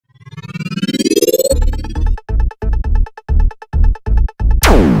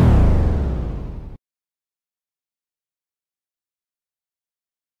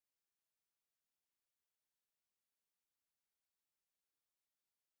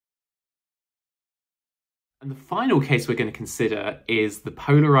And the final case we're going to consider is the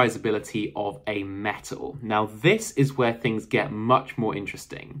polarizability of a metal. Now, this is where things get much more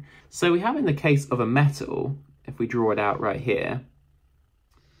interesting. So we have in the case of a metal, if we draw it out right here,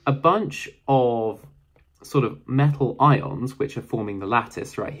 a bunch of sort of metal ions, which are forming the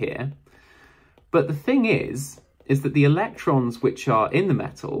lattice right here. But the thing is that the electrons which are in the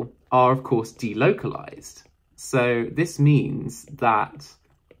metal are, of course, delocalized. So this means that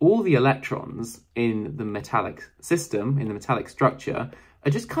all the electrons in the metallic system, in the metallic structure,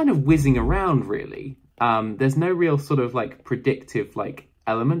 are just kind of whizzing around, really. There's no real sort of like predictive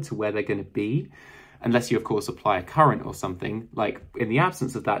element to where they're going to be, unless you, of course, apply a current or something. Like, in the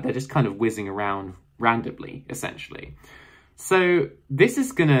absence of that, they're just kind of whizzing around randomly, essentially. So this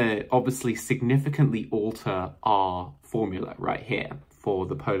is going to obviously significantly alter our formula right here for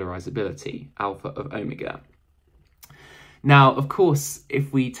the polarizability, alpha of omega. Now, of course,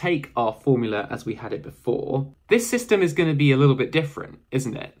 if we take our formula as we had it before, this system is going to be a little bit different,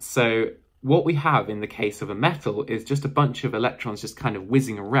 isn't it? So what we have in the case of a metal is just a bunch of electrons just kind of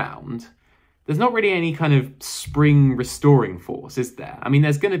whizzing around. There's not really any kind of spring restoring force, is there? I mean,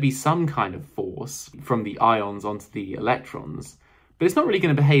 there's going to be some kind of force from the ions onto the electrons, but it's not really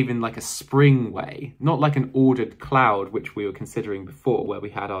going to behave in like a spring way, not like an ordered cloud, which we were considering before, where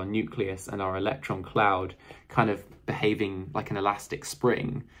we had our nucleus and our electron cloud kind of behaving like an elastic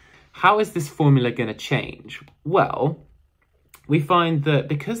spring. How is this formula going to change? Well, we find that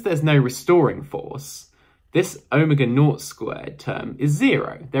because there's no restoring force, this omega naught squared term is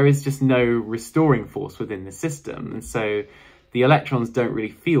zero. There is just no restoring force within the system, and so the electrons don't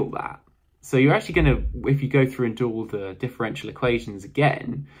really feel that. So you're actually going to, if you go through and do all the differential equations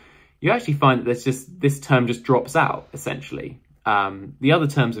again, you actually find that there's just, this term just drops out, essentially. The other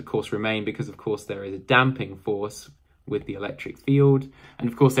terms, of course, remain because, of course, there is a damping force with the electric field, and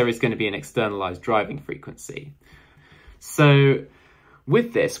of course there is going to be an externalized driving frequency. So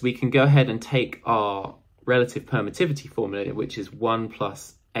with this, we can go ahead and take our relative permittivity formula, which is 1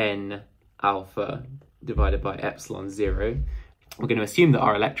 plus n alpha divided by epsilon 0. We're going to assume that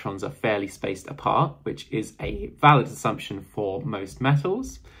our electrons are fairly spaced apart, which is a valid assumption for most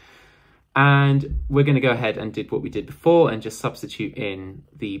metals. And we're going to go ahead and do what we did before and just substitute in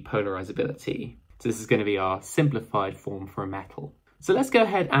the polarizability. So this is going to be our simplified form for a metal. So let's go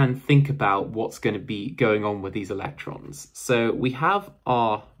ahead and think about what's going to be going on with these electrons. So we have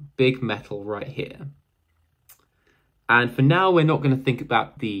our big metal right here. And for now, we're not going to think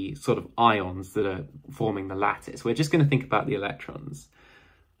about the sort of ions that are forming the lattice. We're just going to think about the electrons.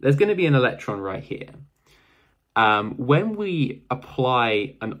 There's going to be an electron right here. When we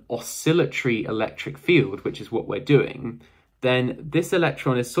apply an oscillatory electric field, which is what we're doing, then this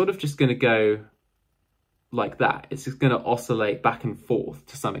electron is sort of just going to go like that. It's just going to oscillate back and forth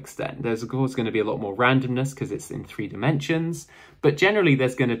to some extent. There's of course going to be a lot more randomness because it's in 3 dimensions, but generally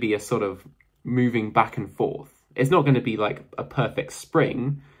there's going to be a sort of moving back and forth. It's not going to be like a perfect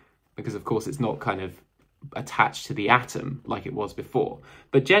spring because of course it's not kind of attached to the atom like it was before,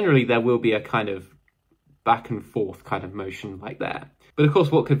 but generally there will be a kind of back and forth kind of motion like that. But of course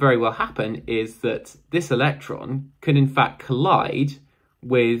what could very well happen is that this electron could in fact collide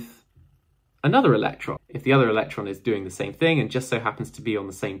with another electron. If the other electron is doing the same thing and just so happens to be on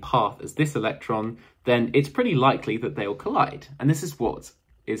the same path as this electron, then it's pretty likely that they'll collide. And this is what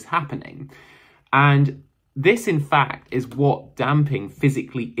is happening. And this, in fact, is what damping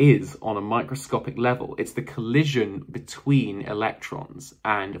physically is on a microscopic level. It's the collision between electrons.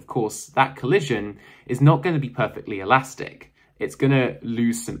 And of course, that collision is not going to be perfectly elastic. It's going to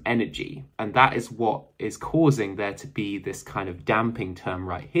lose some energy. And that is what is causing there to be this kind of damping term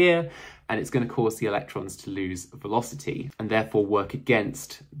right here. And it's going to cause the electrons to lose velocity and therefore work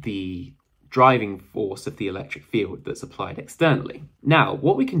against the driving force of the electric field that's applied externally. Now,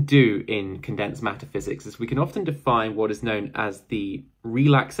 what we can do in condensed matter physics is we can often define what is known as the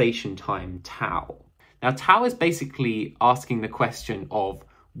relaxation time tau. Now, tau is basically asking the question of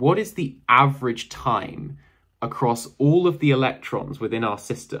what is the average time across all of the electrons within our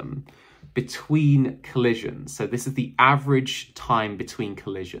system between collisions. So this is the average time between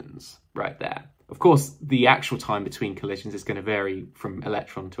collisions right there. Of course, the actual time between collisions is going to vary from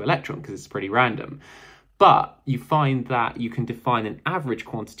electron to electron because it's pretty random. But you find that you can define an average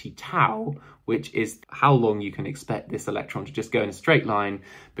quantity tau, which is how long you can expect this electron to just go in a straight line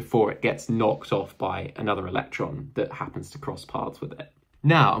before it gets knocked off by another electron that happens to cross paths with it.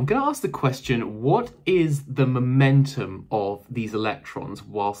 Now, I'm going to ask the question, what is the momentum of these electrons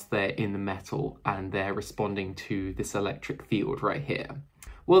whilst they're in the metal and they're responding to this electric field right here?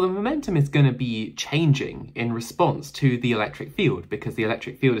 Well, the momentum is going to be changing in response to the electric field, because the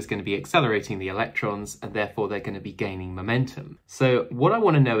electric field is going to be accelerating the electrons, and therefore they're going to be gaining momentum. So what I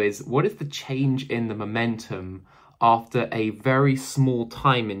want to know is, what is the change in the momentum after a very small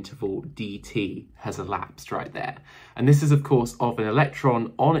time interval dt has elapsed right there? And this is, of course, of an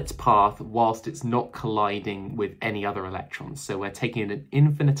electron on its path whilst it's not colliding with any other electrons. So we're taking an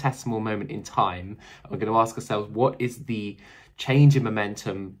infinitesimal moment in time, and we're going to ask ourselves, what is the change in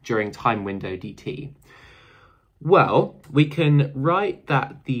momentum during time window dt? Well, we can write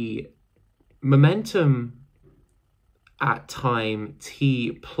that the momentum at time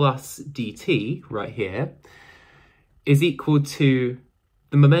t plus dt right here is equal to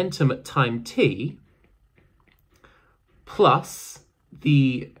the momentum at time t plus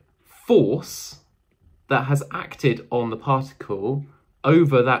the force that has acted on the particle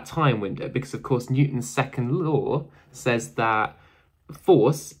over that time window, because of course Newton's second law says that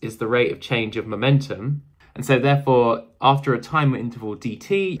force is the rate of change of momentum, and so therefore after a time interval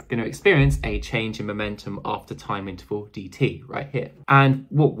dt, you're going to experience a change in momentum after time interval dt right here. And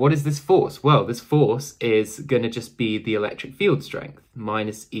what is this force? Well, this force is going to just be the electric field strength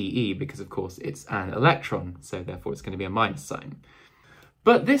minus EE, because of course it's an electron, so therefore it's going to be a minus sign.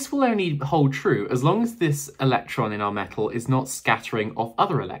 But this will only hold true as long as this electron in our metal is not scattering off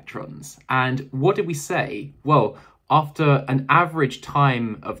other electrons. And what did we say? Well, after an average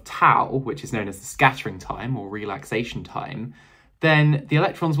time of tau, which is known as the scattering time or relaxation time, then the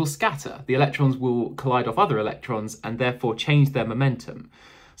electrons will scatter. The electrons will collide off other electrons and therefore change their momentum.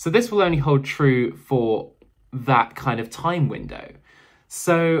 So this will only hold true for that kind of time window.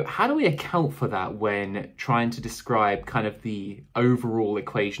 So how do we account for that when trying to describe kind of the overall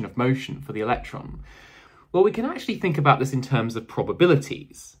equation of motion for the electron? Well, we can actually think about this in terms of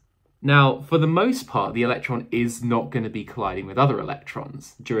probabilities. Now, for the most part, the electron is not going to be colliding with other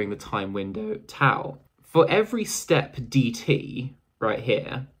electrons during the time window tau. For every step dt right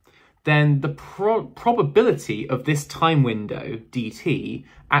here, then the probability of this time window dt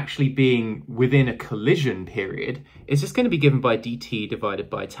actually being within a collision period is just going to be given by dt divided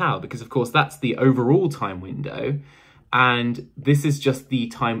by tau, because of course that's the overall time window, and this is just the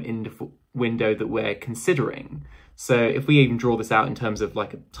time window that we're considering. So if we even draw this out in terms of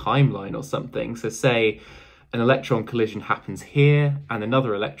like a timeline or something, so say an electron collision happens here and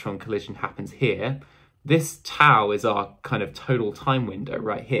another electron collision happens here, this tau is our kind of total time window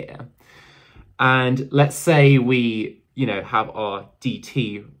right here. And let's say we, have our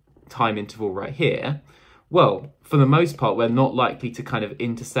dt time interval right here. Well, for the most part, we're not likely to kind of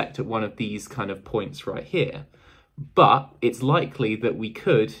intersect at one of these kind of points right here. But it's likely that we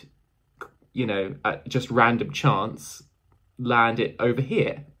could, at just random chance, land it over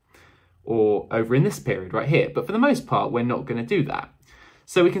here or over in this period right here. But for the most part, we're not going to do that.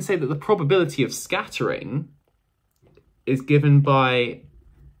 So we can say that the probability of scattering is given by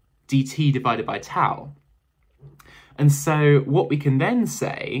dt divided by tau. And so what we can then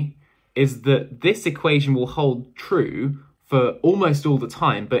say is that this equation will hold true for almost all the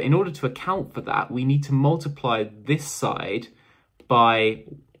time, but in order to account for that, we need to multiply this side by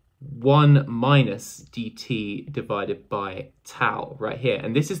 1 minus dt divided by tau right here.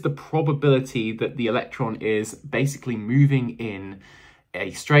 And this is the probability that the electron is basically moving in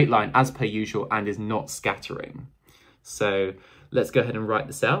a straight line as per usual and is not scattering. So let's go ahead and write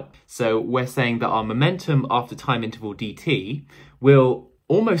this out. So we're saying that our momentum after time interval dt will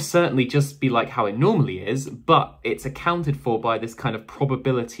almost certainly just be like how it normally is, but it's accounted for by this kind of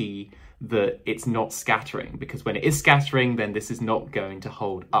probability that it's not scattering, because when it is scattering, then this is not going to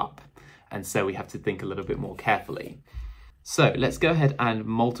hold up. And so we have to think a little bit more carefully. So let's go ahead and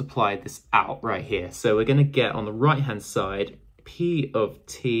multiply this out right here. So we're going to get on the right hand side p of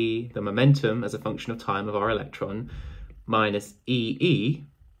t, the momentum as a function of time of our electron, minus EE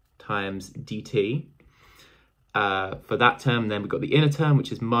times dt. For that term, then we've got the inner term,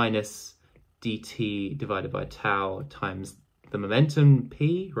 which is minus dt divided by tau times the momentum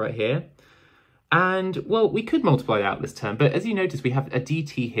p right here. And, well, we could multiply out this term, but as you notice, we have a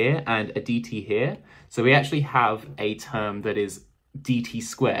dt here and a dt here. So we actually have a term that is dt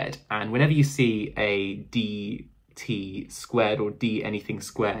squared. And whenever you see a dt squared or d anything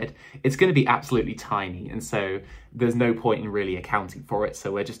squared, it's going to be absolutely tiny, and so there's no point in really accounting for it,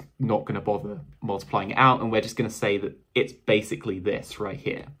 so we're just not going to bother multiplying it out, and we're just going to say that it's basically this right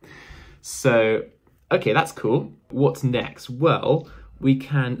here. So okay, that's cool. What's next? Well, we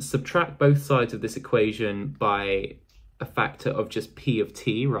can subtract both sides of this equation by a factor of just p of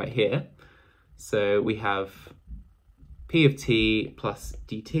t right here. So we have p of t plus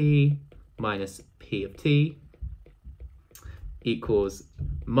dt minus p of t. equals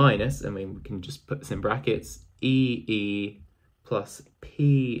minus, and we can just put this in brackets, E plus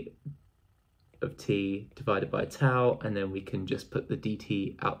P of t divided by tau, and then we can just put the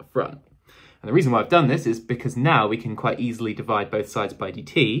dt out the front. And the reason why I've done this is because now we can quite easily divide both sides by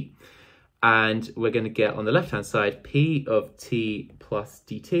dt, and we're going to get on the left hand side P of t plus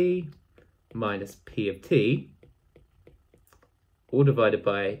dt minus P of t, all divided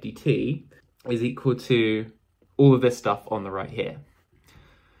by dt, is equal to all of this stuff on the right here.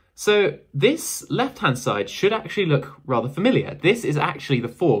 So this left-hand side should actually look rather familiar. This is actually the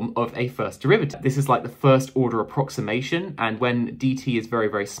form of a first derivative. This is like the first order approximation, and when dt is very,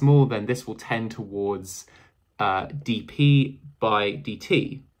 very small, then this will tend towards dp by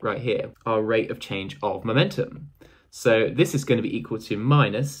dt, right here, our rate of change of momentum. So this is going to be equal to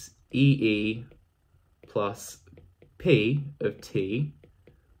minus E plus P of t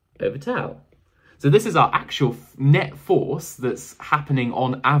over tau. So this is our actual net force that's happening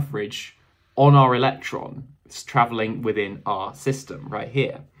on average on our electron. It's traveling within our system right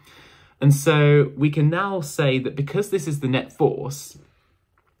here. And so we can now say that because this is the net force,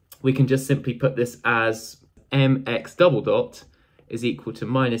 we can just simply put this as mx double dot is equal to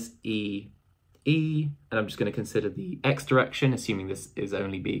minus E, and I'm just going to consider the x direction, assuming this is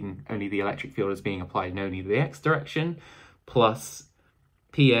only the electric field is being applied in only the x direction, plus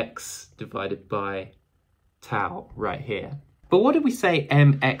px divided by tau right here. But what did we say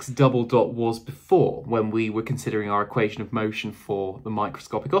mx double dot was before when we were considering our equation of motion for the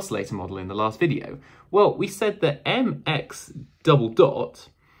microscopic oscillator model in the last video? Well, we said that mx double dot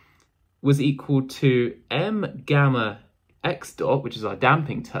was equal to m gamma x dot, which is our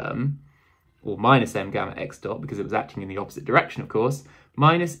damping term, or minus m gamma x dot, because it was acting in the opposite direction, of course,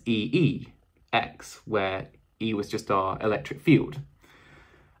 minus x, where E was just our electric field.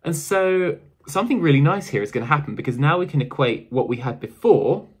 And so something really nice here is going to happen, because now we can equate what we had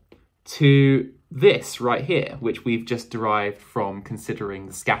before to this right here, which we've just derived from considering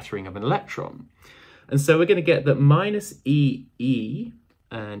the scattering of an electron. And so we're going to get that minus E,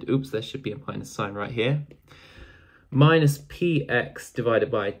 and oops, there should be a minus sign right here, minus px divided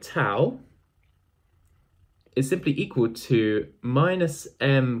by tau is simply equal to minus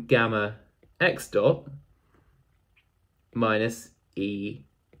m gamma x dot minus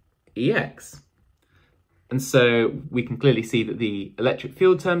ex. And so we can clearly see that the electric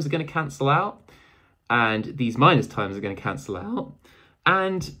field terms are going to cancel out, and these minus terms are going to cancel out.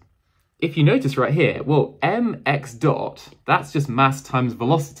 And if you notice right here, well, mx dot, that's just mass times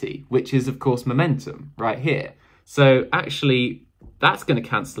velocity, which is of course momentum right here. So actually that's going to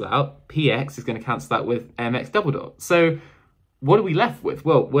cancel out. Px is going to cancel out with mx double dot. So what are we left with?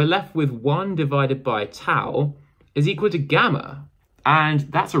 Well, we're left with 1 divided by tau is equal to gamma. And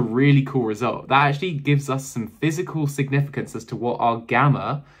that's a really cool result. That actually gives us some physical significance as to what our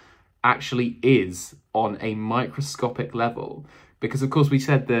gamma actually is on a microscopic level. Because of course we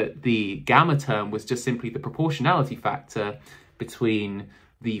said that the gamma term was just simply the proportionality factor between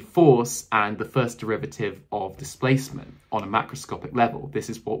the force and the first derivative of displacement on a macroscopic level. This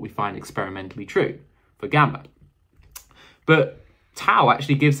is what we find experimentally true for gamma. But tau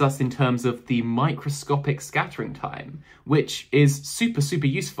actually gives us in terms of the microscopic scattering time, which is super, super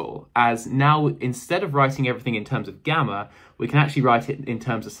useful, as now instead of writing everything in terms of gamma, we can actually write it in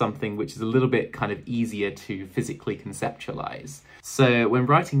terms of something which is a little bit kind of easier to physically conceptualize. So when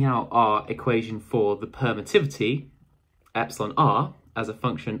writing out our equation for the permittivity, epsilon r, as a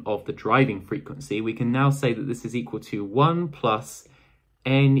function of the driving frequency, we can now say that this is equal to 1 plus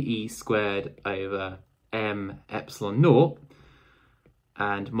ne squared over m epsilon naught,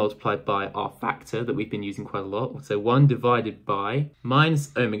 and multiplied by our factor that we've been using quite a lot. So 1 divided by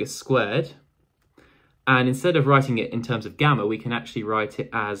minus omega squared. And instead of writing it in terms of gamma, we can actually write it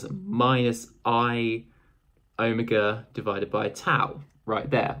as minus I omega divided by tau right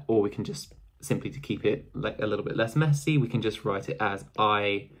there. Or we can just, simply to keep it like a little bit less messy, we can just write it as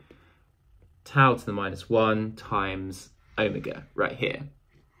I tau to the minus 1 times omega right here.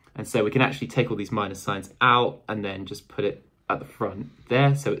 And so we can actually take all these minus signs out and then just put it at the front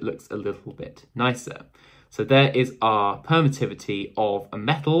there, so it looks a little bit nicer. So there is our permittivity of a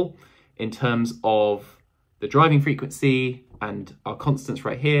metal in terms of the driving frequency and our constants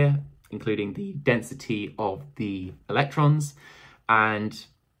right here, including the density of the electrons and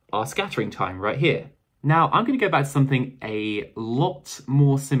our scattering time right here. Now I'm going to go back to something a lot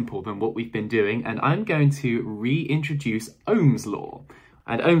more simple than what we've been doing, and I'm going to reintroduce Ohm's law.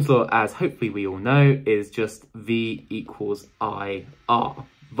 And Ohm's law, as hopefully we all know, is just V equals IR.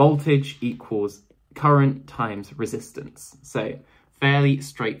 Voltage equals current times resistance. So fairly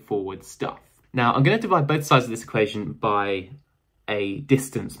straightforward stuff. Now I'm going to divide both sides of this equation by a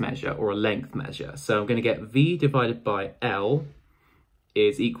distance measure or a length measure. So I'm going to get V divided by L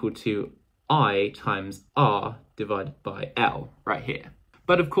is equal to I times R divided by L right here.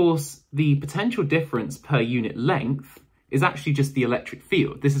 But of course, the potential difference per unit length is actually just the electric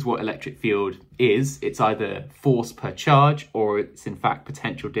field. This is what electric field is. It's either force per charge or it's in fact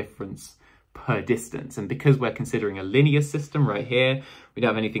potential difference per distance. And because we're considering a linear system right here, we don't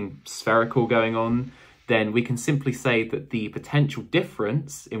have anything spherical going on, then we can simply say that the potential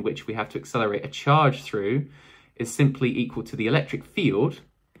difference in which we have to accelerate a charge through is simply equal to the electric field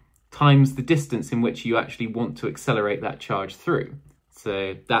times the distance in which you actually want to accelerate that charge through.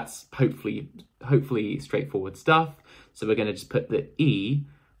 So that's hopefully straightforward stuff. So we're going to just put that E,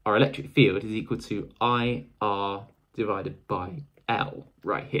 our electric field, is equal to IR divided by L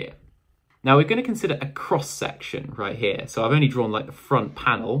right here. Now we're going to consider a cross section right here. So I've only drawn like the front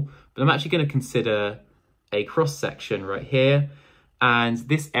panel, but I'm actually going to consider a cross section right here. And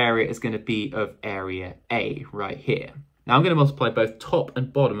this area is going to be of area A right here. Now I'm going to multiply both top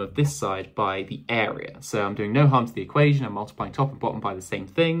and bottom of this side by the area. So I'm doing no harm to the equation. I'm multiplying top and bottom by the same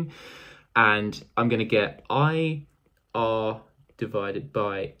thing. And I'm going to get IR divided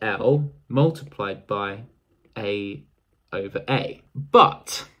by L multiplied by A over A.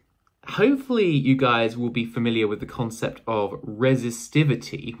 But hopefully you guys will be familiar with the concept of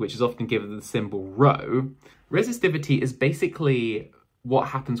resistivity, which is often given the symbol rho. Resistivity is basically what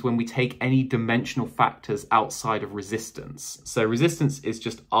happens when we take any dimensional factors outside of resistance. So resistance is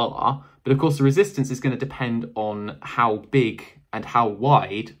just R, but of course the resistance is going to depend on how big and how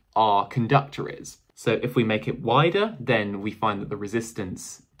wide our conductor is. So if we make it wider, then we find that the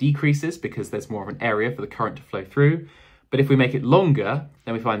resistance decreases because there's more of an area for the current to flow through. But if we make it longer,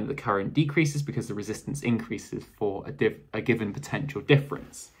 then we find that the current decreases because the resistance increases for a given potential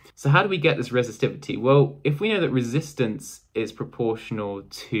difference. So how do we get this resistivity? Well, if we know that resistance is proportional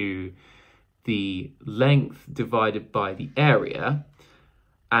to the length divided by the area,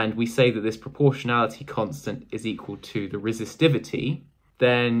 and we say that this proportionality constant is equal to the resistivity,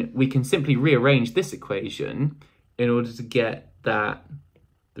 then we can simply rearrange this equation in order to get that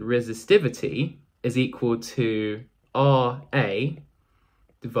the resistivity is equal to RA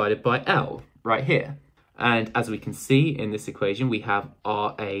divided by L right here. And as we can see in this equation, we have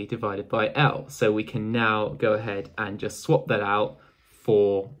RA divided by L. So we can now go ahead and just swap that out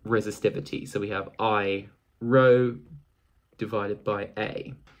for resistivity. So we have I rho divided by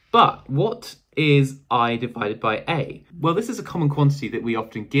A. But what is I divided by A? Well, this is a common quantity that we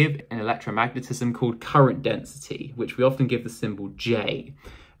often give in electromagnetism called current density, which we often give the symbol J.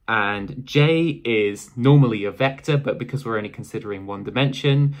 And J is normally a vector, but because we're only considering one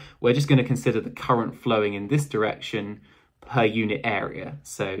dimension, we're just going to consider the current flowing in this direction per unit area.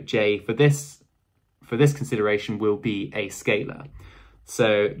 So J for this consideration will be a scalar.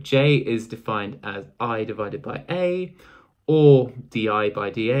 So J is defined as I divided by A, or dI by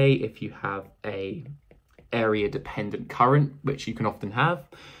dA if you have a area dependent current, which you can often have.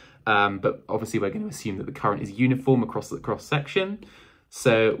 But obviously we're going to assume that the current is uniform across the cross section.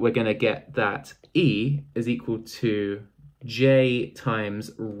 So we're going to get that E is equal to J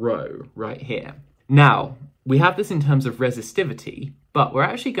times rho right here. Now, we have this in terms of resistivity, but we're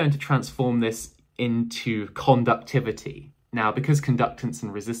actually going to transform this into conductivity. Now, because conductance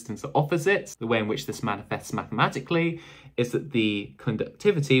and resistance are opposites, the way in which this manifests mathematically is that the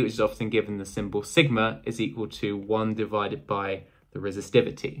conductivity, which is often given the symbol sigma, is equal to 1 divided by the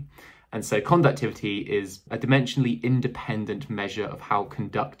resistivity. And so conductivity is a dimensionally independent measure of how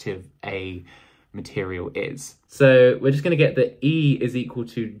conductive a material is. So we're just going to get that E is equal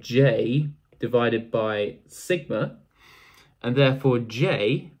to J divided by sigma, and therefore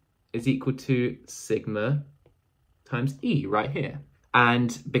J is equal to sigma times E right here.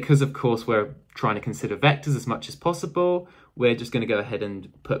 And because of course we're trying to consider vectors as much as possible, we're just going to go ahead and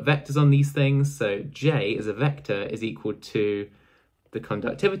put vectors on these things. So J as a vector is equal to the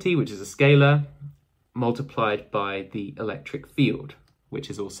conductivity, which is a scalar, multiplied by the electric field, which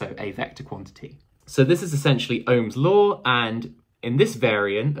is also a vector quantity. So this is essentially Ohm's law, and in this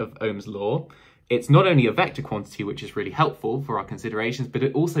variant of Ohm's law, it's not only a vector quantity, which is really helpful for our considerations, but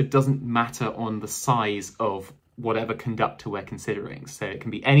it also doesn't matter on the size of whatever conductor we're considering. So it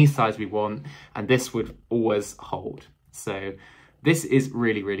can be any size we want, and this would always hold. So this is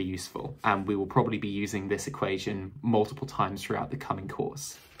really, really useful, and we will probably be using this equation multiple times throughout the coming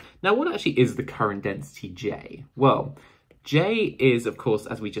course. Now, what actually is the current density J? Well, J is, of course,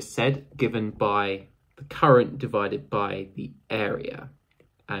 as we just said, given by the current divided by the area.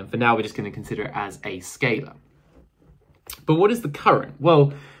 And for now, we're just going to consider it as a scalar. But what is the current?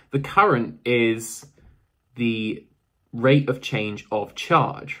 Well, the current is the rate of change of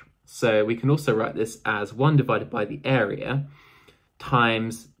charge. So we can also write this as 1 divided by the area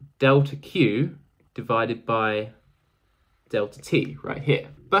times delta Q divided by delta T right here.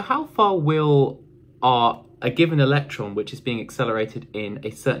 But how far will a given electron, which is being accelerated in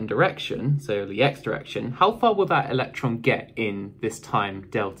a certain direction, so the x direction, how far will that electron get in this time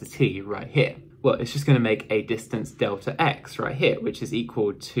delta T right here? Well, it's just going to make a distance delta x right here, which is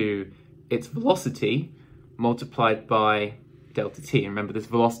equal to its velocity multiplied by delta T. And remember, this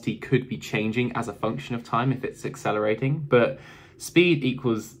velocity could be changing as a function of time if it's accelerating, but speed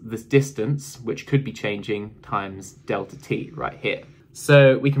equals this distance, which could be changing, times delta T right here.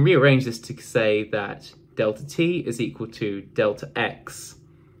 So we can rearrange this to say that delta T is equal to delta X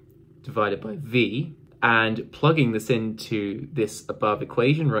divided by V, and plugging this into this above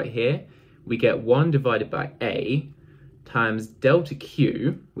equation right here, we get 1 divided by A times delta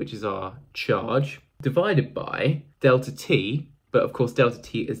Q, which is our charge, divided by delta T, but of course delta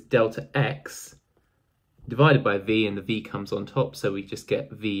T is delta X, divided by V, and the V comes on top, so we just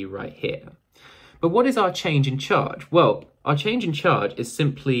get V right here. But what is our change in charge? Well, our change in charge is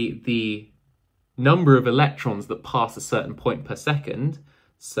simply the number of electrons that pass a certain point per second,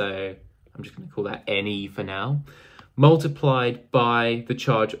 so I'm just going to call that NE for now, multiplied by the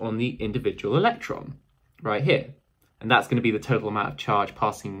charge on the individual electron right here. And that's going to be the total amount of charge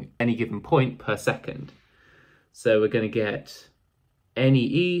passing any given point per second. So we're going to get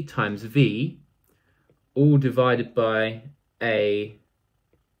NEE times V, all divided by A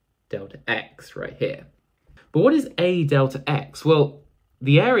delta X right here. But what is A delta X? Well,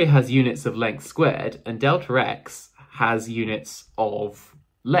 the area has units of length squared, and delta X has units of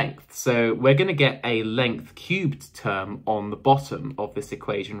length. So we're going to get a length cubed term on the bottom of this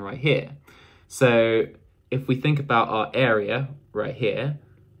equation right here. So if we think about our area right here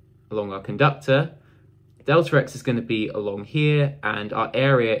along our conductor, delta X is going to be along here, and our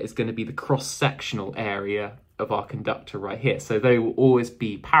area is going to be the cross-sectional area of our conductor right here. So they will always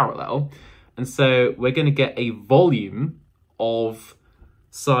be parallel. And so we're going to get a volume of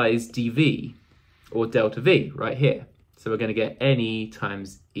size dV, or delta V, right here. So we're going to get NE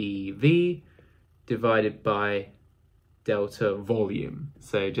times EV divided by delta volume.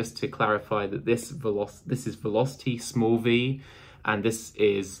 So just to clarify that this is velocity, small v, and this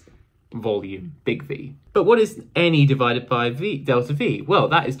is volume, big V. But what is NE divided by delta V? Well,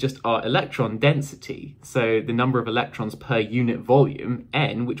 that is just our electron density. So the number of electrons per unit volume,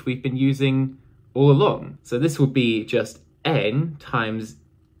 N, which we've been using all along. So this will be just N times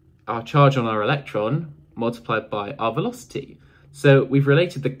our charge on our electron multiplied by our velocity. So we've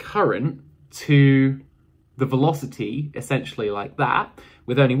related the current to the velocity essentially like that,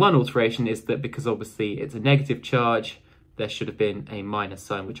 with only one alteration, is that because obviously it's a negative charge, there should have been a minus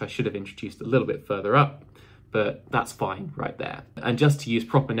sign, which I should have introduced a little bit further up, but that's fine right there. And just to use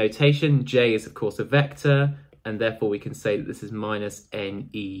proper notation, J is of course a vector, and therefore we can say that this is minus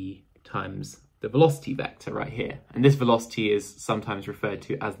NE times the velocity vector right here. And this velocity is sometimes referred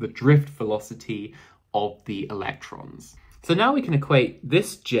to as the drift velocity of the electrons. So now we can equate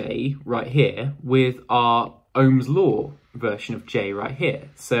this J right here with our Ohm's law version of J right here.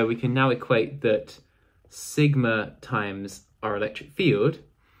 So we can now equate that sigma times our electric field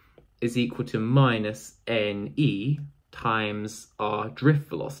is equal to minus NE times our drift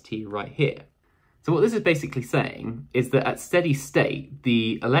velocity right here. So what this is basically saying is that at steady state,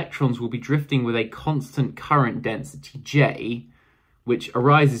 the electrons will be drifting with a constant current density J, which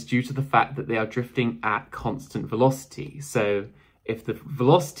arises due to the fact that they are drifting at constant velocity. So if the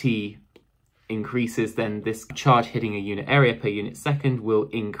velocity increases, then this charge hitting a unit area per unit second will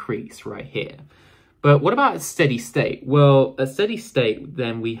increase right here. But what about at steady state? Well, at steady state,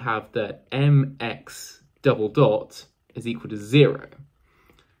 then we have that mx double dot is equal to 0.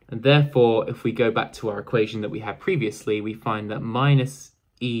 And therefore, if we go back to our equation that we had previously, we find that minus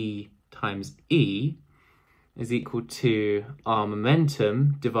E times E is equal to our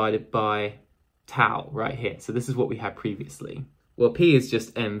momentum divided by tau right here. So this is what we had previously. Well, P is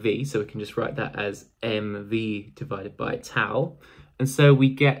just mv, so we can just write that as mv divided by tau. And so we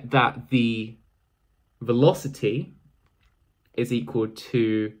get that the velocity is equal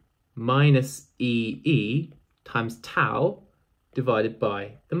to minus EE times tau divided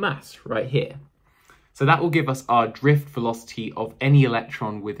by the mass right here. So that will give us our drift velocity of any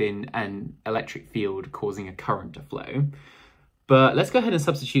electron within an electric field causing a current to flow. But let's go ahead and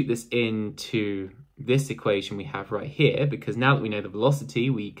substitute this into this equation we have right here, because now that we know the velocity,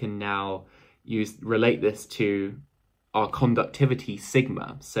 we can now relate this to our conductivity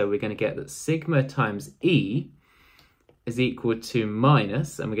sigma. So we're going to get that sigma times E is equal to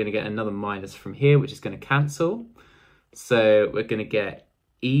minus, and we're going to get another minus from here, which is going to cancel. So we're going to get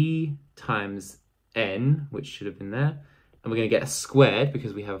E times N, which should have been there, and we're going to get a squared,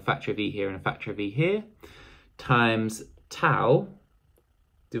 because we have a factor of E here and a factor of E here, times tau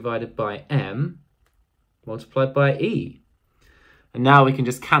divided by M multiplied by E. And now we can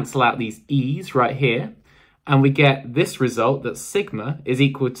just cancel out these E's right here, and we get this result that sigma is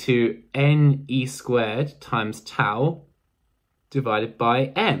equal to NE squared times tau divided by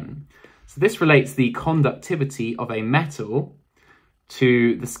M. So this relates the conductivity of a metal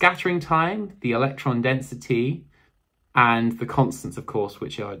to the scattering time, the electron density, and the constants, of course,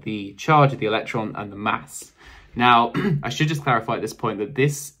 which are the charge of the electron and the mass. Now, I should just clarify at this point that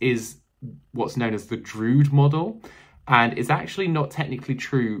this is what's known as the Drude model, and is actually not technically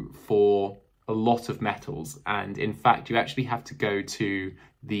true for a lot of metals. And in fact, you actually have to go to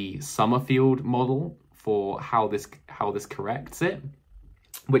the Summerfield model for how this corrects it,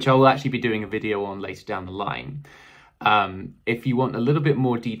 which I will actually be doing a video on later down the line. If you want a little bit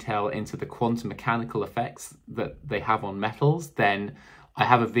more detail into the quantum mechanical effects that they have on metals, then I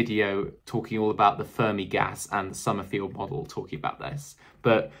have a video talking all about the Fermi gas and the Summerfield model talking about this.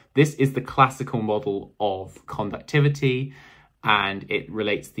 But this is the classical model of conductivity, and it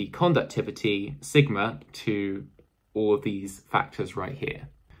relates the conductivity, sigma, to all of these factors right here.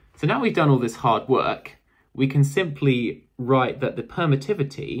 So now we've done all this hard work, we can simply write that the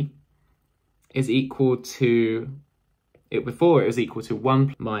permittivity is equal to, before it was equal to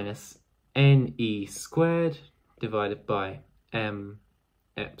 1 minus NE squared divided by M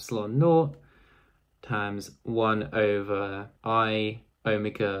epsilon naught times 1 over I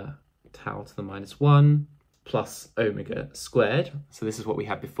omega tau to the minus 1 plus omega squared. So this is what we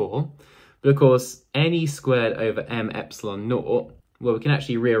had before. But of course, NE squared over M epsilon naught, well, we can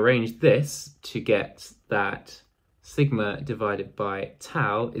actually rearrange this to get that sigma divided by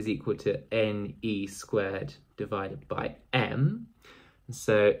tau is equal to NE squared divided by M.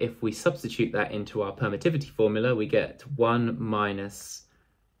 So if we substitute that into our permittivity formula, we get 1 minus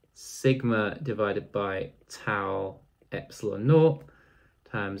sigma divided by tau epsilon naught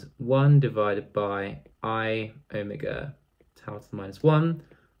times 1 divided by I omega tau to the minus 1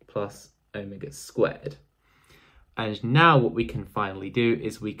 plus omega squared. And now what we can finally do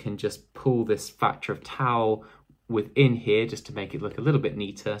is we can just pull this factor of tau within here just to make it look a little bit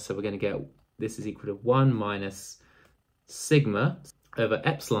neater. So we're going to get, this is equal to 1 minus sigma over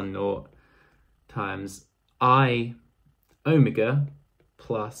epsilon naught times I omega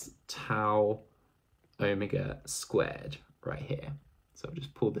plus tau omega squared right here. So I'll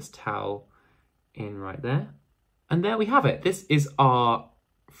just pull this tau in right there. And there we have it. This is our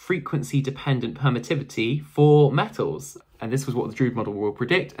frequency dependent permittivity for metals. And this was what the Drude model will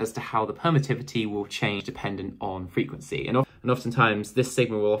predict as to how the permittivity will change dependent on frequency. And oftentimes this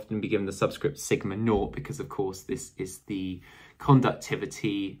sigma will often be given the subscript sigma naught, because of course this is the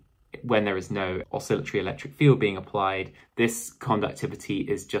conductivity when there is no oscillatory electric field being applied. This conductivity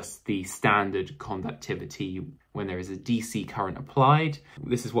is just the standard conductivity when there is a DC current applied.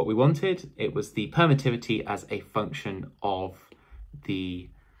 This is what we wanted. It was the permittivity as a function of the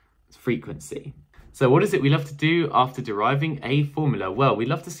frequency. So what is it we love to do after deriving a formula? Well, we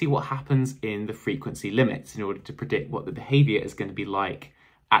love to see what happens in the frequency limits in order to predict what the behavior is going to be like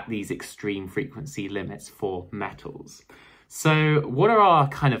at these extreme frequency limits for metals. So what are our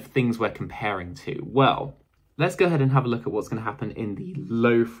kind of things we're comparing to? Well, let's go ahead and have a look at what's going to happen in the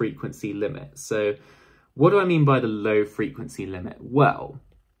low frequency limit. So what do I mean by the low frequency limit? Well,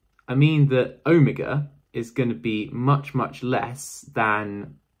 I mean that omega is going to be much, much less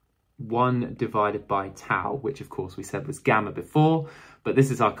than 1 divided by tau, which of course we said was gamma before, but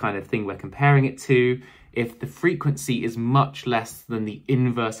this is our kind of thing we're comparing it to. If the frequency is much less than the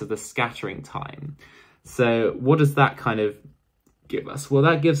inverse of the scattering time. So what does that kind of give us? Well,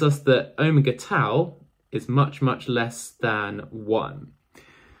 that gives us that omega tau is much, much less than 1.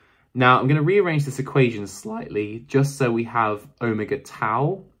 Now I'm going to rearrange this equation slightly just so we have omega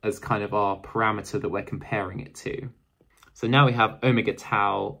tau as kind of our parameter that we're comparing it to. So now we have omega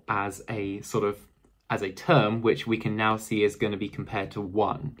tau as a term which we can now see is going to be compared to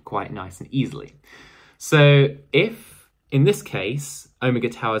 1 quite nice and easily. So if in this case omega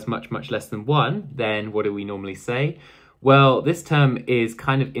tau is much, much less than 1, then what do we normally say? Well, this term is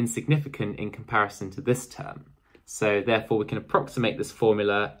kind of insignificant in comparison to this term. So therefore we can approximate this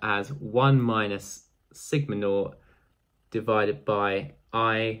formula as 1 minus sigma naught divided by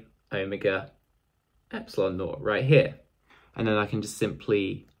I omega epsilon naught right here. And then I can just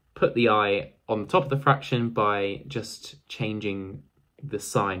simply put the I on the top of the fraction by just changing the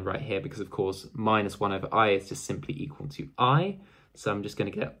sign right here, because of course minus 1 over I is just simply equal to I. So I'm just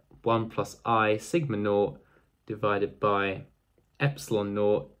going to get 1 plus I sigma naught divided by epsilon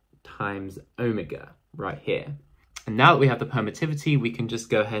naught times omega right here. And now that we have the permittivity, we can just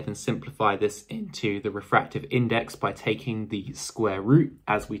go ahead and simplify this into the refractive index by taking the square root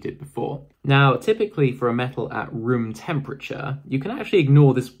as we did before. Now, typically for a metal at room temperature, you can actually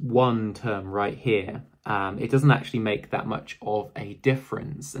ignore this one term right here. It doesn't actually make that much of a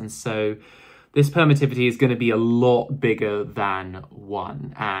difference. And so this permittivity is going to be a lot bigger than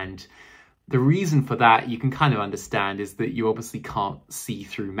 1. And the reason for that, you can kind of understand, is that you obviously can't see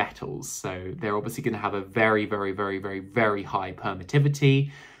through metals. So they're obviously going to have a very, very, very, very, very high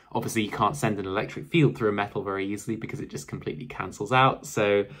permittivity. Obviously, you can't send an electric field through a metal very easily because it just completely cancels out.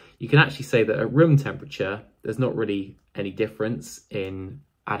 So you can actually say that at room temperature, there's not really any difference in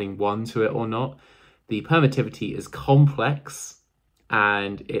adding 1 to it or not. The permittivity is complex,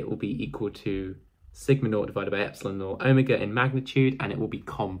 and it will be equal to sigma naught divided by epsilon naught omega in magnitude, and it will be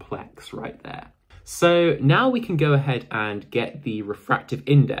complex right there. So now we can go ahead and get the refractive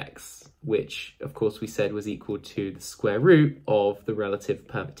index, which of course we said was equal to the square root of the relative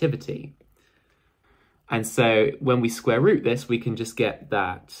permittivity. And so when we square root this, we can just get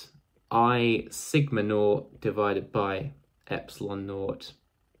that I sigma naught divided by epsilon naught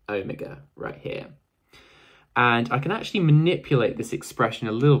omega right here. And I can actually manipulate this expression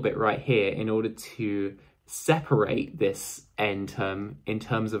a little bit right here in order to separate this n term in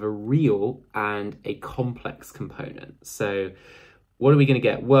terms of a real and a complex component. So what are we going to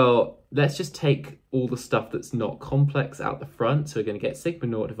get? Well, let's just take all the stuff that's not complex out the front. So we're going to get sigma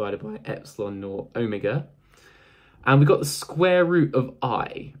naught divided by epsilon naught omega. And we've got the square root of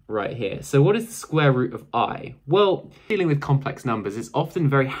I right here. So what is the square root of I? Well, dealing with complex numbers, it's often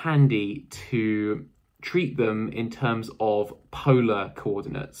very handy to treat them in terms of polar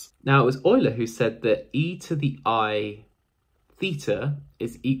coordinates. Now, it was Euler who said that e to the I theta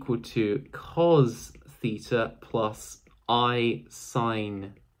is equal to cos theta plus I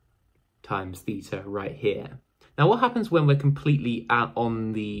sine times theta right here. Now, what happens when we're completely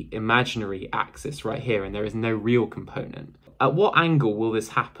on the imaginary axis right here and there is no real component? At what angle will this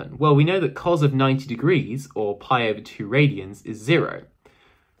happen? Well, we know that cos of 90 degrees, or pi over 2 radians, is 0.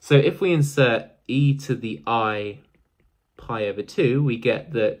 So if we insert e to the I pi over 2, we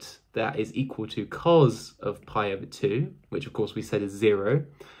get that that is equal to cos of pi over 2, which of course we said is 0,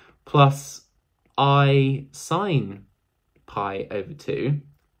 plus I sine pi over 2,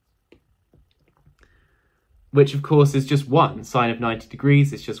 which of course is just 1. Sine of 90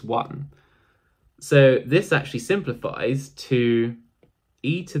 degrees is just 1. So this actually simplifies to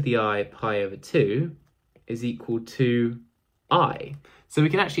e to the I pi over 2 is equal to I. So we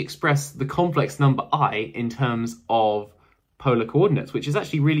can actually express the complex number I in terms of polar coordinates, which is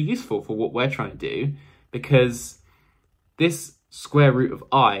actually really useful for what we're trying to do, because this square root of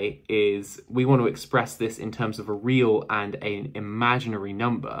I is, we want to express this in terms of a real and an imaginary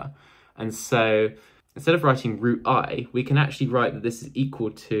number. And so instead of writing root I, we can actually write that this is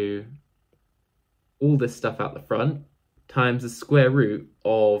equal to all this stuff out the front times the square root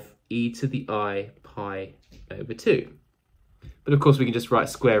of e to the I pi over 2. But of course we can just write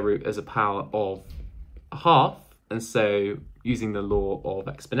square root as a power of a half, and so using the law of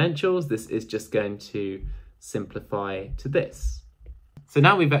exponentials, this is just going to simplify to this. So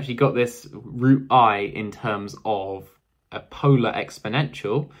now we've actually got this root I in terms of a polar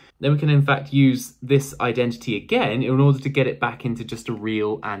exponential, then we can in fact use this identity again in order to get it back into just a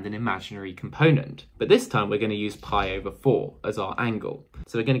real and an imaginary component. But this time we're going to use pi over 4 as our angle.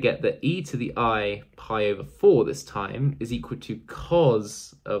 So we're going to get that e to the I pi over 4 this time is equal to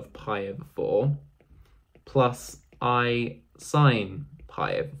cos of pi over 4 plus I sine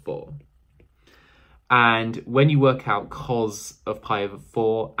pi over 4. And when you work out cos of pi over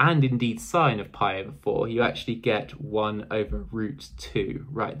 4 and indeed sine of pi over 4, you actually get 1 over root 2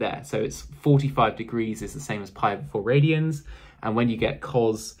 right there. So it's 45 degrees is the same as pi over 4 radians. And when you get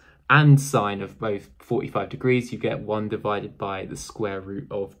cos and sine of both 45 degrees, you get 1 divided by the square root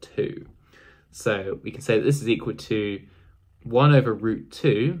of 2. So we can say that this is equal to 1 over root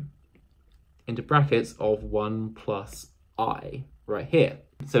 2 into brackets of 1 plus I right here.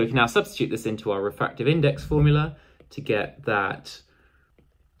 So we can now substitute this into our refractive index formula to get that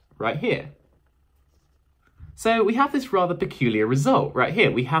right here. So we have this rather peculiar result right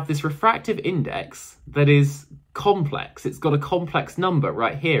here. We have this refractive index that is complex. It's got a complex number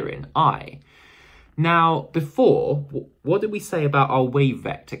right here in I. Now, before, what did we say about our wave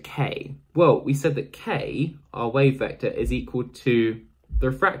vector k? Well, we said that k, our wave vector, is equal to the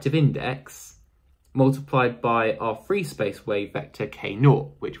refractive index multiplied by our free space wave vector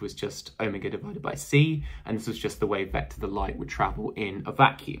k0, which was just omega divided by c, and this was just the wave vector the light would travel in a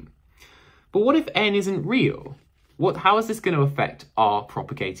vacuum. But what if n isn't real? How is this going to affect our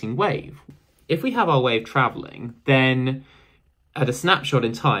propagating wave? If we have our wave travelling, then at a snapshot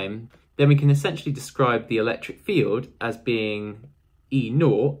in time, then we can essentially describe the electric field as being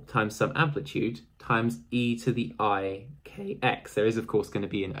E0 times some amplitude times e to the I kx. There is, of course, going to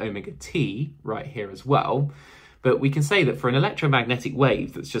be an omega t right here as well. But we can say that for an electromagnetic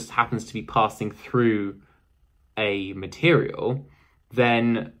wave that just happens to be passing through a material,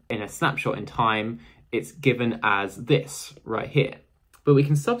 then in a snapshot in time, it's given as this right here. But we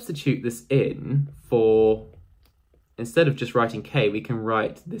can substitute this in for, instead of just writing k, we can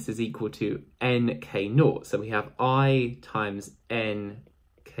write this is equal to nk0. So we have I times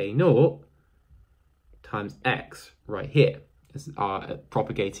nk0 times x right here as our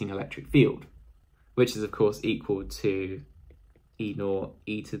propagating electric field, which is of course equal to E0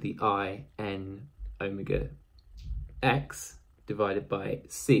 e to the I n omega x divided by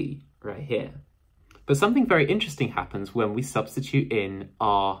c right here. But something very interesting happens when we substitute in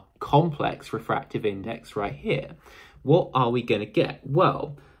our complex refractive index right here. What are we going to get?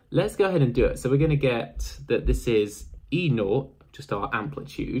 Well, let's go ahead and do it. So we're going to get that this is E0, just our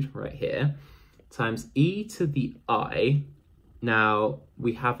amplitude right here, times e to the I. Now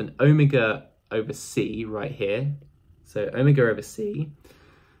we have an omega over c right here. So omega over c.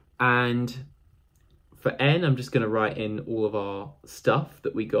 And for n, I'm just going to write in all of our stuff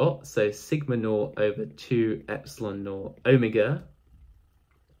that we got. So sigma naught over 2 epsilon naught omega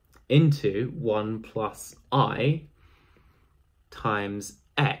into 1 plus I times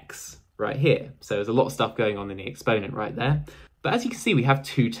x right here. So there's a lot of stuff going on in the exponent right there. But as you can see, we have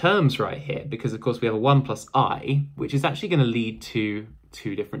two terms right here because, of course, we have a 1 plus I, which is actually going to lead to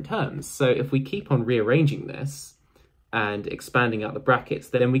two different terms. So if we keep on rearranging this and expanding out the brackets,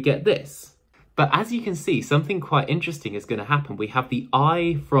 then we get this. But as you can see, something quite interesting is going to happen. We have the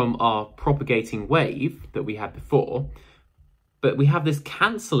I from our propagating wave that we had before, but we have this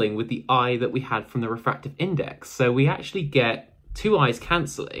cancelling with the I that we had from the refractive index. So we actually get two I's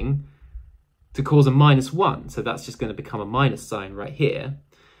cancelling to cause a -1. So that's just going to become a minus sign right here.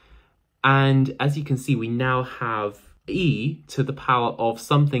 And as you can see, we now have e to the power of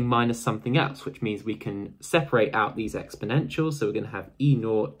something minus something else, which means we can separate out these exponentials. So we're going to have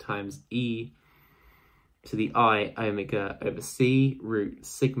E0 times e to the I omega over c root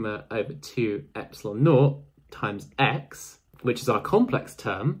sigma over 2 epsilon naught times x, which is our complex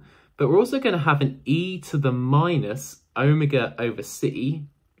term. But we're also going to have an e to the minus omega over c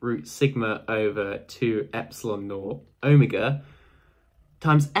root sigma over 2 epsilon naught omega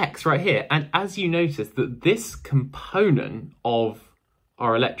times x right here. And as you notice that this component of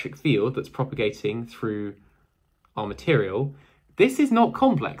our electric field that's propagating through our material, this is not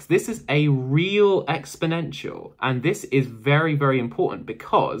complex. This is a real exponential. And this is very, very important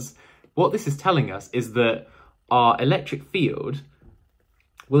because what this is telling us is that our electric field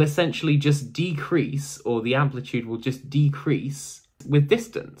will essentially just decrease, or the amplitude will just decrease with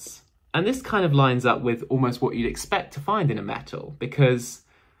distance. And this kind of lines up with almost what you'd expect to find in a metal, because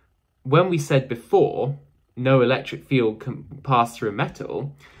when we said before, no electric field can pass through a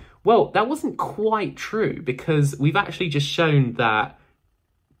metal, well, that wasn't quite true, because we've actually just shown that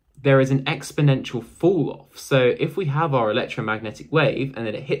there is an exponential fall off. So if we have our electromagnetic wave and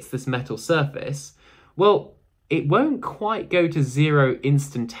then it hits this metal surface, well, it won't quite go to zero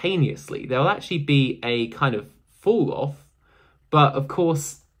instantaneously. There'll actually be a kind of fall off, but of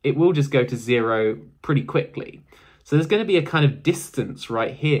course, it will just go to zero pretty quickly. So there's going to be a kind of distance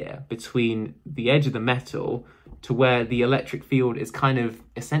right here between the edge of the metal to where the electric field is kind of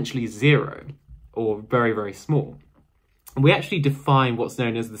essentially zero, or very, very small. And we actually define what's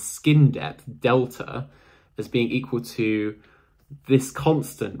known as the skin depth, delta, as being equal to this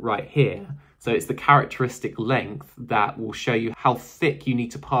constant right here. So it's the characteristic length that will show you how thick you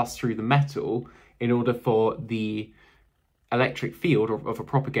need to pass through the metal in order for the electric field of a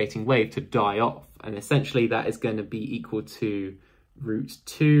propagating wave to die off. And essentially that is going to be equal to root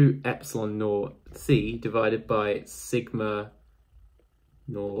 2 epsilon naught c divided by sigma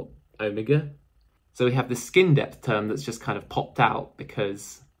naught omega. So we have the skin depth term that's just kind of popped out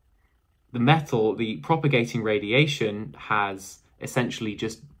because the metal, the propagating radiation, has essentially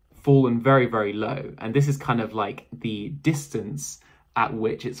just fallen very, very low. And this is kind of like the distance at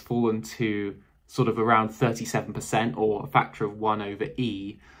which it's fallen to sort of around 37%, or a factor of 1 over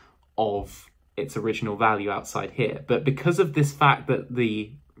e of its original value outside here. But because of this fact that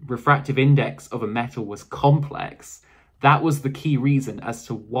the refractive index of a metal was complex, that was the key reason as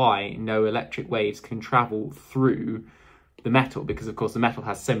to why no electric waves can travel through the metal, because of course the metal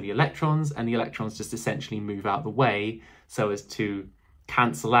has so many electrons and the electrons just essentially move out the way so as to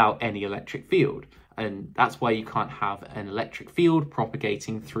cancel out any electric field. And that's why you can't have an electric field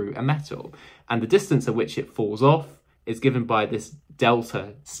propagating through a metal. And the distance at which it falls off is given by this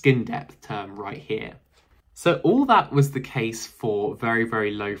delta skin depth term right here. So all that was the case for very,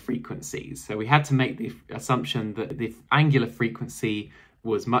 very low frequencies. So we had to make the assumption that the angular frequency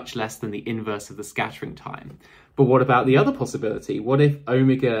was much less than the inverse of the scattering time. But what about the other possibility? What if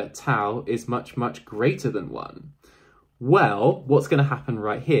omega tau is much, much greater than 1? Well, what's going to happen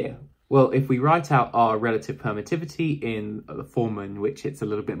right here? Well, if we write out our relative permittivity in the form in which it's a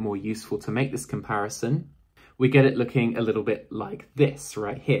little bit more useful to make this comparison, we get it looking a little bit like this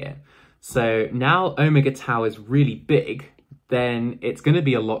right here. So now omega tau is really big, then it's going to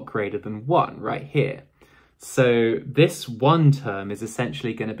be a lot greater than 1 right here. So this 1 term is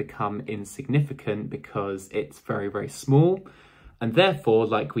essentially going to become insignificant because it's very, very small. And therefore,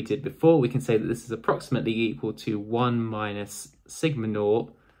 like we did before, we can say that this is approximately equal to 1 minus sigma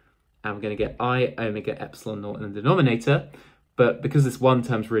naught. And we're going to get I omega epsilon naught in the denominator. But because this 1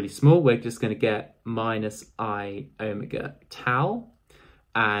 term is really small, we're just going to get minus I omega tau.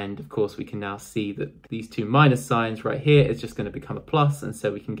 And of course, we can now see that these two minus signs right here is just going to become a plus. And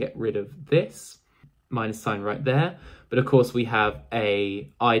so we can get rid of this minus sign right there. But of course, we have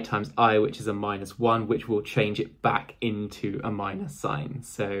a I times I, which is a minus 1, which will change it back into a minus sign.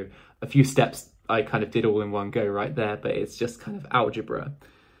 So a few steps I kind of did all in one go right there, but it's just kind of algebra.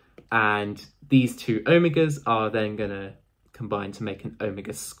 And these two omegas are then going to combine to make an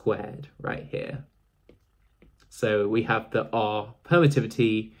omega squared right here. So we have that our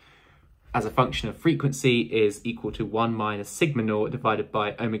permittivity as a function of frequency is equal to 1 minus sigma naught divided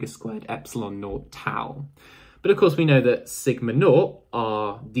by omega squared epsilon naught tau. But of course we know that sigma naught,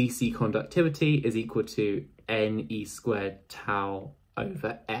 our DC conductivity, is equal to NE squared tau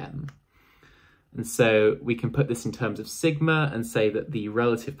over M. And so we can put this in terms of sigma and say that the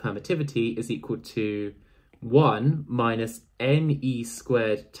relative permittivity is equal to 1 minus NE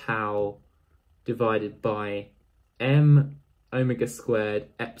squared tau divided by M omega squared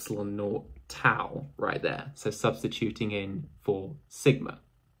epsilon naught tau right there. So substituting in for sigma.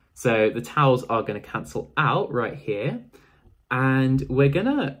 So the taus are going to cancel out right here. And we're going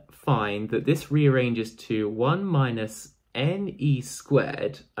to find that this rearranges to 1 minus NE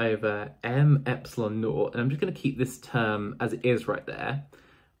squared over M epsilon naught. And I'm just going to keep this term as it is right there.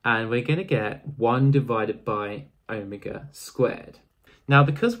 And we're going to get 1 divided by omega squared. Now,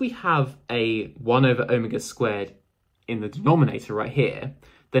 because we have a 1 over omega squared in the denominator right here,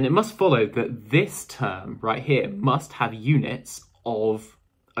 then it must follow that this term right here must have units of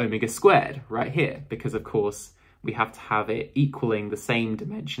omega squared right here, because of course we have to have it equaling the same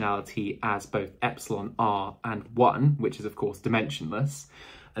dimensionality as both epsilon r and 1, which is of course dimensionless.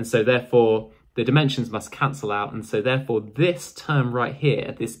 And so therefore the dimensions must cancel out, and so therefore this term right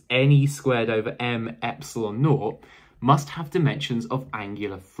here, this NE squared over M epsilon naught, must have dimensions of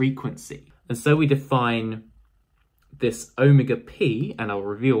angular frequency. And so we define this omega p, and I'll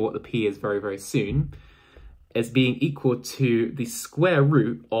reveal what the p is very, very soon, as being equal to the square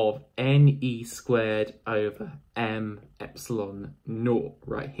root of NE squared over M epsilon naught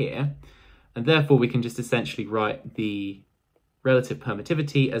right here. And therefore we can just essentially write the relative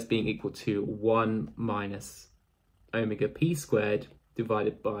permittivity as being equal to 1 minus omega p squared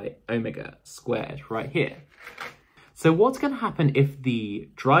divided by omega squared right here. So what's going to happen if the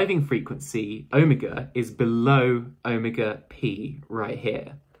driving frequency, omega, is below omega p right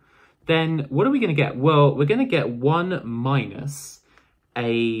here? Then what are we going to get? Well, we're going to get 1 minus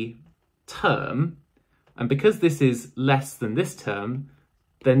a term, and because this is less than this term,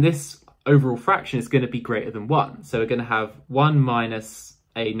 then this overall fraction is going to be greater than 1. So we're going to have 1 minus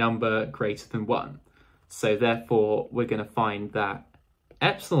a number greater than 1. So therefore, we're going to find that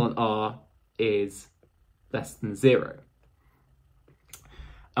epsilon r is less than 0.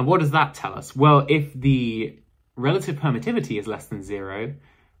 And what does that tell us? Well, if the relative permittivity is less than 0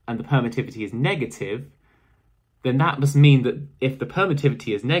 and the permittivity is negative, then that must mean that if the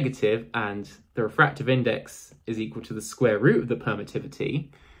permittivity is negative and the refractive index is equal to the square root of the permittivity,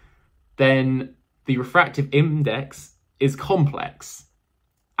 then the refractive index is complex.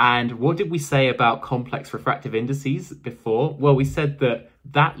 And what did we say about complex refractive indices before? Well, we said that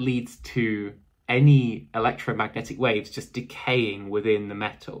that leads to any electromagnetic waves just decaying within the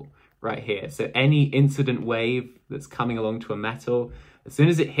metal right here. So any incident wave that's coming along to a metal, as soon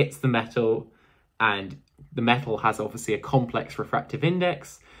as it hits the metal, and the metal has obviously a complex refractive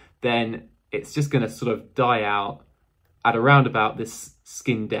index, then it's just going to sort of die out at around about this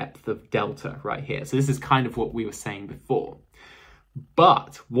skin depth of delta right here. So this is kind of what we were saying before.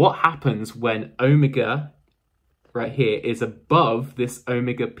 But what happens when omega right here is above this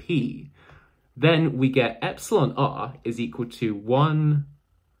omega p, then we get epsilon r is equal to 1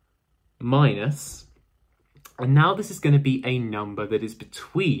 minus, and now this is going to be a number that is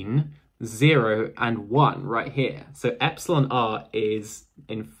between 0 and 1 right here. So epsilon r is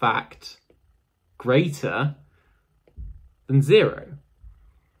in fact greater than 0.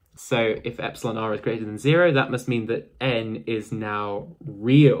 So if epsilon r is greater than 0, that must mean that n is now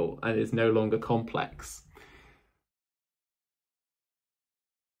real and is no longer complex.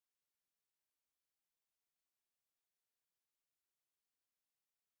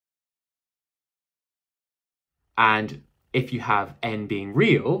 And if you have n being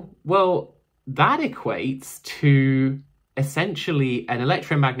real, well, that equates to essentially an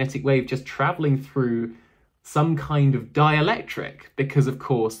electromagnetic wave just traveling through some kind of dielectric, because of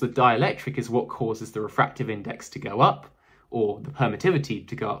course the dielectric is what causes the refractive index to go up, or the permittivity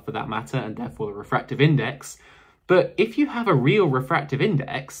to go up for that matter, and therefore the refractive index. But if you have a real refractive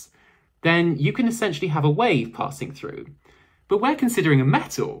index, then you can essentially have a wave passing through. But we're considering a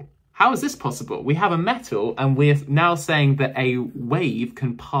metal. How is this possible? We have a metal and we're now saying that a wave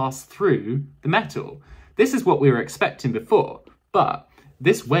can pass through the metal. This is what we were expecting before, but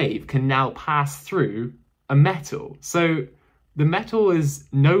this wave can now pass through a metal. So the metal is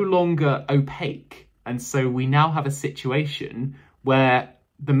no longer opaque. And so we now have a situation where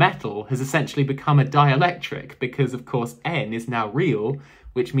the metal has essentially become a dielectric because of course N is now real,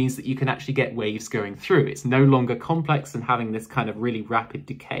 which means that you can actually get waves going through. It's no longer complex and having this kind of really rapid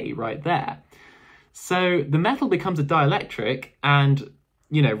decay right there. So the metal becomes a dielectric, and,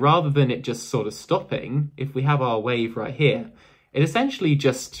 you know, rather than it just sort of stopping, if we have our wave right here, it essentially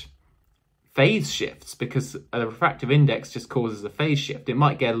just phase shifts because a refractive index just causes a phase shift. It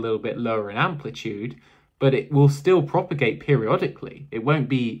might get a little bit lower in amplitude, but it will still propagate periodically. It won't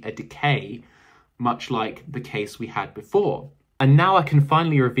be a decay, much like the case we had before. And now I can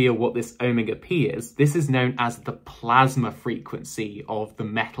finally reveal what this omega p is. This is known as the plasma frequency of the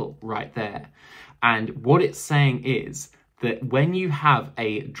metal right there. And what it's saying is that when you have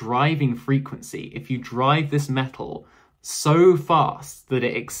a driving frequency, if you drive this metal so fast that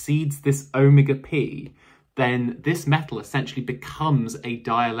it exceeds this omega p, then this metal essentially becomes a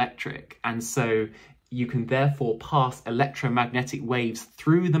dielectric. And so you can therefore pass electromagnetic waves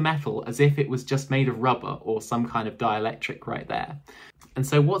through the metal as if it was just made of rubber or some kind of dielectric right there. And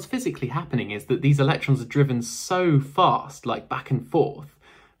so what's physically happening is that these electrons are driven so fast, like back and forth,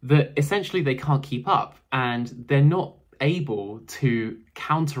 that essentially they can't keep up and they're not able to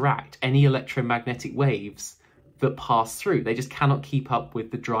counteract any electromagnetic waves that pass through. They just cannot keep up with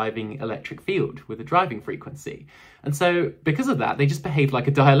the driving electric field, with the driving frequency. And so because of that, they just behave like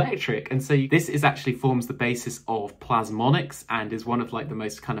a dielectric. And so this is actually forms the basis of plasmonics and is one of like the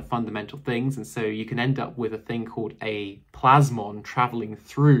most kind of fundamental things. And so you can end up with a thing called a plasmon traveling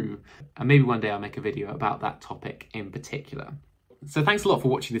through. And maybe one day I'll make a video about that topic in particular. So thanks a lot for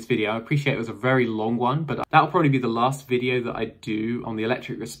watching this video. I appreciate it was a very long one, but that'll probably be the last video that I do on the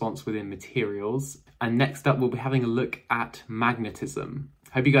electric response within materials. And next up, we'll be having a look at magnetism.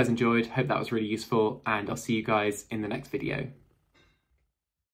 Hope you guys enjoyed, hope that was really useful, and I'll see you guys in the next video.